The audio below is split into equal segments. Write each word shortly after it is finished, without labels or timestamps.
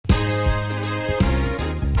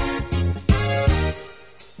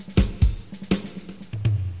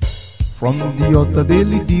From the altar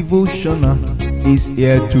daily devotional is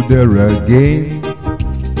here to there again.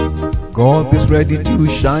 God is ready to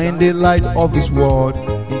shine the light of His word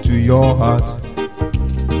into your heart.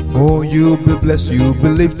 Oh, you'll be blessed, you'll be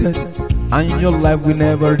lifted, and your life will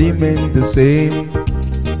never remain the same.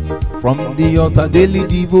 From the altar daily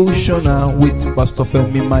devotional with Pastor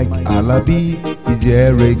Femi Mike Alabi is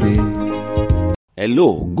here again.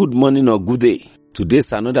 Hello, good morning or good day.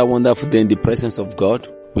 Today's another wonderful day in the presence of God.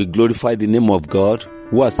 We glorify the name of God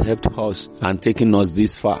who has helped us and taken us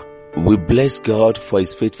this far. We bless God for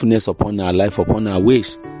His faithfulness upon our life, upon our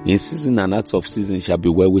ways. In season and out of season shall be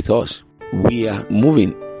well with us. We are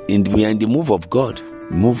in the move of God.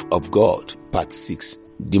 Move of God, part 6.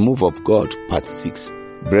 The move of God, part 6.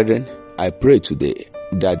 Brethren, I pray today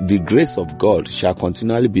that the grace of God shall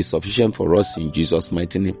continually be sufficient for us in Jesus'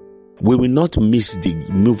 mighty name. We will not miss the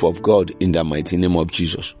move of God in the mighty name of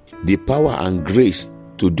Jesus. The power and grace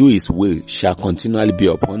to do His will shall continually be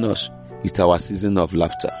upon us. It's our season of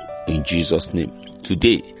laughter in Jesus' name.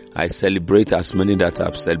 Today, I celebrate as many that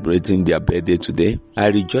are celebrating their birthday today. I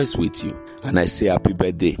rejoice with you and I say happy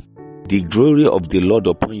birthday. The glory of the Lord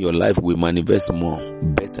upon your life will manifest more,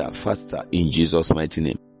 better, faster in Jesus' mighty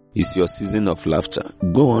name. It's your season of laughter.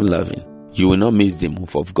 Go on laughing. You will not miss the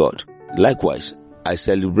move of God. Likewise, I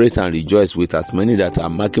celebrate and rejoice with as many that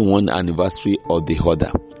are marking one anniversary or the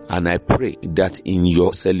other. And I pray that in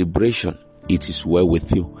your celebration, it is well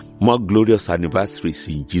with you. More glorious anniversaries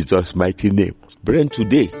in Jesus' mighty name. Brethren,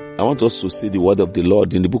 today, I want us to see the word of the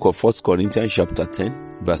Lord in the book of 1 Corinthians chapter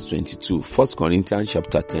 10, verse 22. 1 Corinthians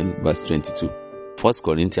chapter 10, verse 22. 1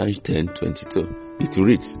 Corinthians 10, 22. It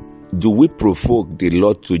reads, do we provoke the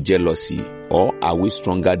Lord to jealousy, or are we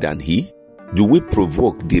stronger than He? Do we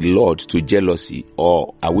provoke the Lord to jealousy,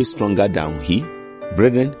 or are we stronger than He?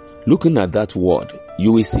 Brethren, looking at that word,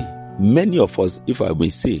 you will see many of us, if I may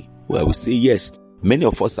say, I will say yes, many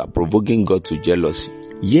of us are provoking God to jealousy.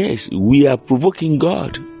 Yes, we are provoking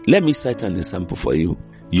God. Let me cite an example for you.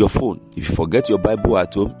 Your phone. If you forget your Bible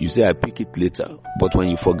at home, you say, I pick it later. But when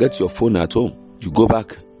you forget your phone at home, you go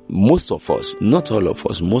back. Most of us, not all of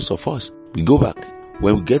us, most of us, we go back.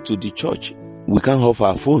 When we get to the church, we can't off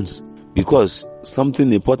our phones because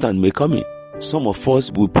something important may come in. Some of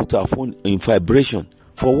us will put our phone in vibration.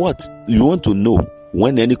 For what? You want to know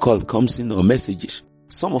when any call comes in or messages.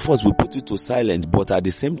 Some of us will put it to silent, but at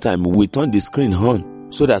the same time, we turn the screen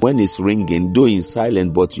on so that when it's ringing, though in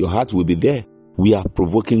silent, but your heart will be there. We are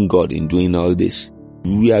provoking God in doing all this.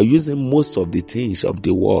 We are using most of the things of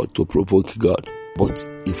the world to provoke God. But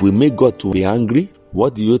if we make God to be angry,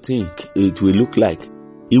 what do you think it will look like?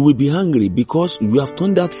 He will be angry because you have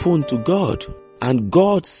turned that phone to God. And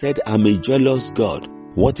God said, I'm a jealous God.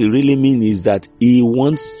 What it really means is that He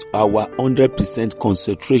wants our 100%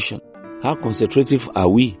 concentration. How concentrative are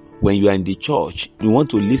we when you are in the church? You want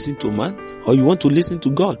to listen to man or you want to listen to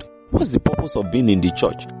God? What's the purpose of being in the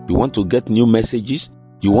church? You want to get new messages?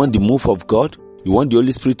 You want the move of God? You want the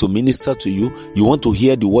Holy Spirit to minister to you? You want to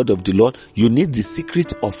hear the word of the Lord? You need the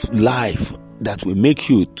secret of life that will make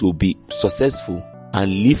you to be successful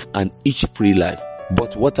and live an itch-free life.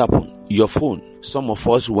 But what happened? Your phone. Some of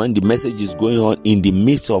us, when the message is going on in the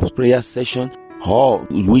midst of prayer session,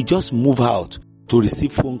 we just move out to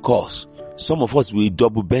receive phone calls. Some of us will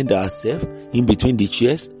double bend ourselves in between the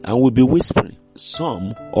chairs and we'll be whispering.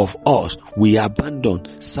 Some of us, we abandon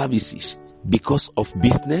services because of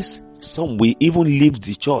business. Some will even leave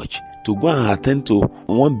the church to go and attend to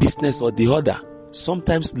one business or the other.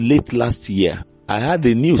 Sometimes late last year, I heard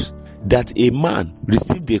the news that a man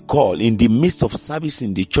received a call in the midst of service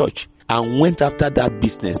in the church and went after that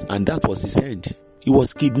business, and that was his end. He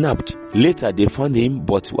was kidnapped. Later they found him,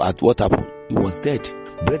 but at what happened? He was dead.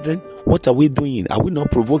 Brethren, what are we doing? Are we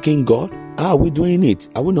not provoking God? How are we doing it?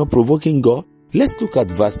 Are we not provoking God? Let's look at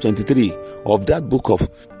verse 23 of that book of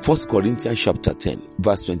 1 Corinthians chapter 10,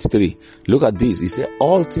 verse 23. Look at this. He said,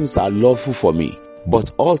 all things are lawful for me,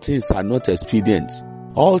 but all things are not expedient.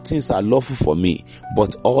 All things are lawful for me,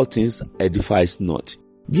 but all things edifies not.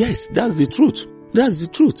 Yes, that's the truth. That's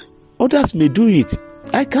the truth. Others may do it.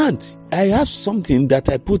 I can't. I have something that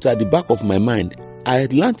I put at the back of my mind. I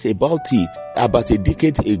learned about it about a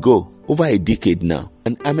decade ago, over a decade now.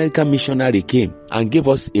 An American missionary came and gave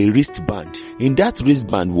us a wristband. In that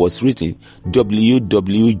wristband was written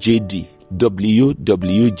WWJD.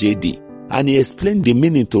 WWJD. And he explained the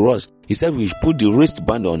meaning to us. He said we should put the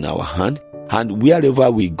wristband on our hand, and wherever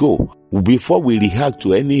we go, before we react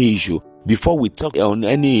to any issue, before we talk on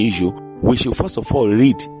any issue, we should first of all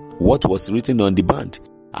read what was written on the band.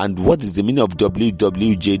 And what is the meaning of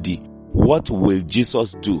WWJD? What will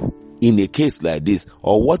Jesus do in a case like this?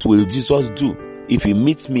 Or what will Jesus do if he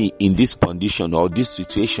meets me in this condition or this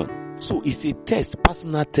situation? So it's a test,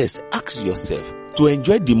 personal test. Ask yourself, to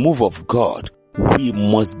enjoy the move of God, we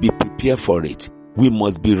must be prepared for it. We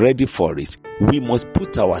must be ready for it. We must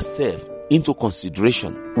put ourselves into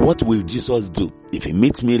consideration. What will Jesus do if he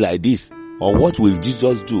meets me like this? Or what will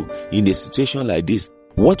Jesus do in a situation like this?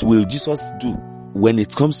 What will Jesus do when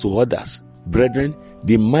it comes to others? Brethren,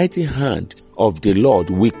 the mighty hand of the Lord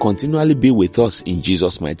will continually be with us in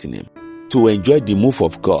Jesus' mighty name. To enjoy the move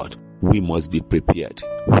of God, we must be prepared.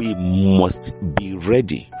 We must be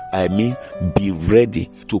ready. Be ready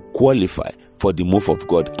to qualify for the move of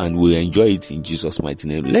God, and we'll enjoy it in Jesus' mighty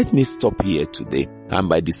name. Let me stop here today, and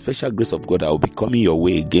by the special grace of God, I will be coming your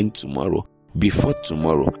way again tomorrow. Before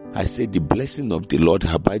tomorrow, I say the blessing of the Lord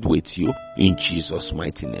abide with you in Jesus'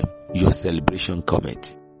 mighty name. Your celebration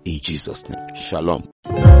cometh in Jesus' name. Shalom.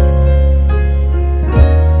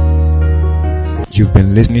 You've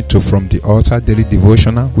been listening to From the Altar Daily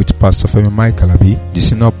Devotional with Pastor Femi Mike Alabi, the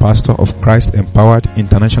Senior Pastor of Christ Empowered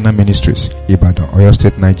International Ministries, Ibadan, Oyo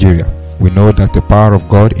State, Nigeria. We know that the power of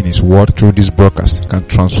God in His Word through this broadcast can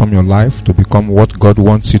transform your life to become what God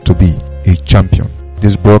wants you to be, a champion.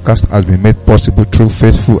 This broadcast has been made possible through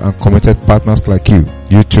faithful and committed partners like you.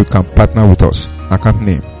 You too can partner with us. Account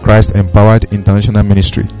name, Christ Empowered International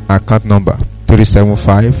Ministry. Account number,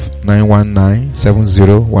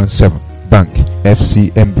 375-919-7017. Bank,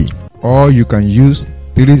 FCMB. Or you can use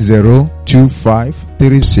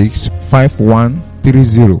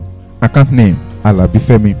 3025365130. Account name, Alabi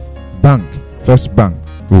Femi. Bank, First Bank.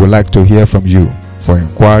 We would like to hear from you. For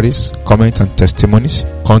inquiries, comments and testimonies,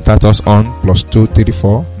 contact us on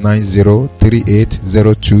 +234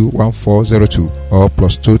 9038021402 or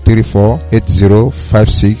 +234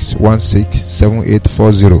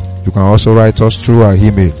 8056167840. You can also write us through our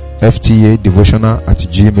email,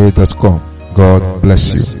 ftadevotional@gmail.com. God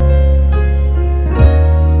bless you.